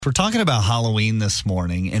We're talking about Halloween this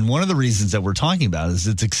morning, and one of the reasons that we're talking about is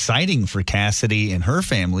it's exciting for Cassidy and her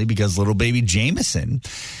family because little baby Jameson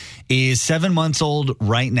is 7 months old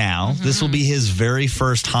right now. Mm-hmm. This will be his very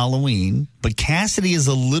first Halloween, but Cassidy is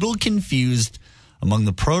a little confused among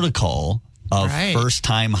the protocol of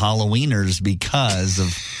first-time Halloweeners because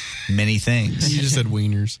of many things. You just said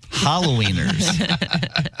wieners. Halloweeners.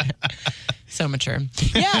 So mature.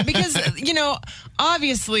 Yeah, because,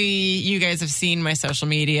 obviously you guys have seen my social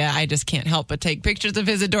media. I just can't help but take pictures of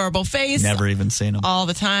his adorable face. Never even seen him. All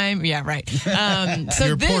the time. Yeah, right. So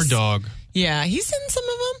Your poor dog. Yeah, he's in some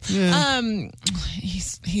of them. Yeah.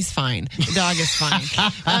 He's fine. The dog is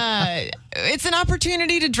fine. It's an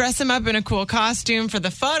opportunity to dress him up in a cool costume for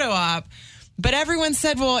the photo op. But everyone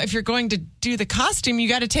said, well, if you're going to do the costume, you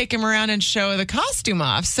got to take him around and show the costume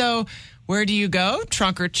off. So where do you go?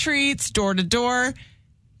 Trunk or treats, door to door.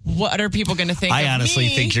 What are people going to think I of honestly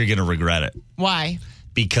me? think you're going to regret it. Why?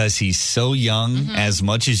 Because he's so young. Mm-hmm. As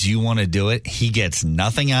much as you want to do it, he gets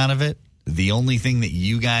nothing out of it. The only thing that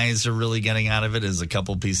you guys are really getting out of it is a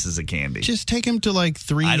couple pieces of candy. Just take him to like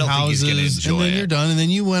 3 I don't houses, think he's gonna enjoy and then you're done. And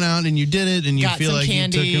then you went out and you did it, and you Got feel some like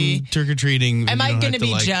candy. you took him trick-or-treating. Am I going to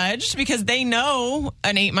be judged? Because they know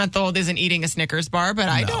an 8-month-old isn't eating a Snickers bar, but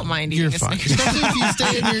I don't mind eating a Snickers bar. Especially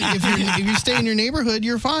if you stay in your neighborhood,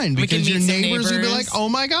 you're fine. Because your neighbors will be like, oh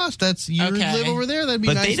my gosh, you live over there. That'd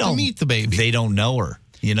be nice to meet the baby. They don't know her.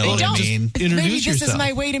 You know what I mean? Maybe this is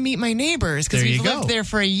my way to meet my neighbors because we've lived there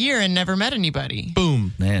for a year and never met anybody.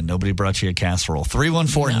 Boom. Man, nobody brought you a casserole.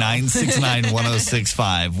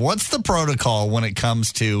 314-969-1065. What's the protocol when it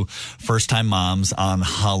comes to first-time moms on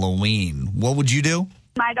Halloween? What would you do?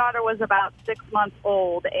 My daughter was about 6 months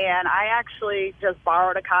old, and I actually just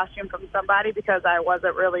borrowed a costume from somebody because I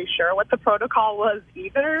wasn't really sure what the protocol was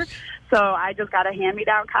either. So I just got a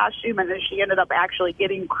hand-me-down costume, and then she ended up actually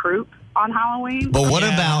getting croup on Halloween. But what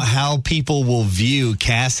about how people will view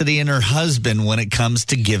Cassidy and her husband when it comes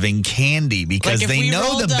to giving candy? Because they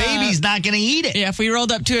know the baby's not going to eat it. Yeah, if we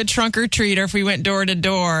rolled up to a trunk or treat or if we went door to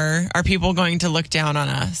door, are people going to look down on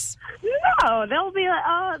us? No, they'll be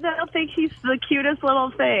like, they'll think he's the cutest little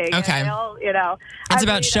thing. Okay. It's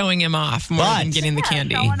about showing him off more than getting the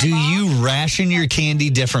candy. Do you ration your candy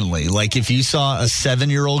differently? Like if you saw a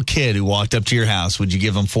 7-year-old kid who walked up to your house, would you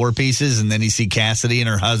give him 4 pieces and then you see Cassidy and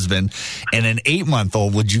her husband, and an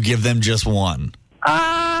 8-month-old, would you give them just 1?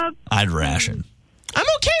 I'd ration. I'm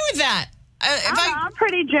okay with that. I'm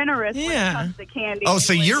pretty generous when it comes to candy. Oh,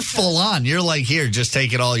 so you're full on. You're like, here, just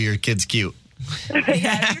take it all. Your kid's cute. Yeah, if your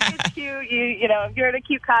kid's cute, if you're in a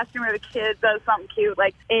cute costume or the kid does something cute,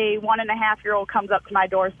 like a 1.5-year-old comes up to my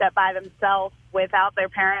doorstep by themselves without their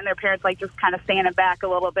parent, and their parents like just kind of standing back a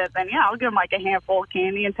little bit, then I'll give them like a handful of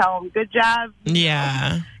candy and tell them good job.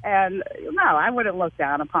 Yeah. And no, I wouldn't look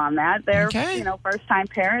down upon that. They're first time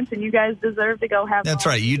parents, and you guys deserve to go have That's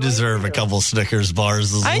right. You deserve a couple Snickers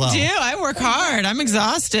bars as well. I do. I work hard. I'm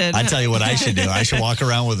exhausted. I tell you what I should do. I should walk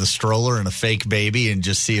around with a stroller and a fake baby and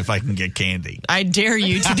just see if I can get candy. I dare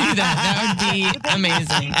you to do that. That would be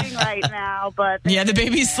amazing. Right now, but the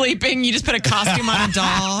baby's sleeping. You just put a costume on a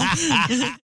doll.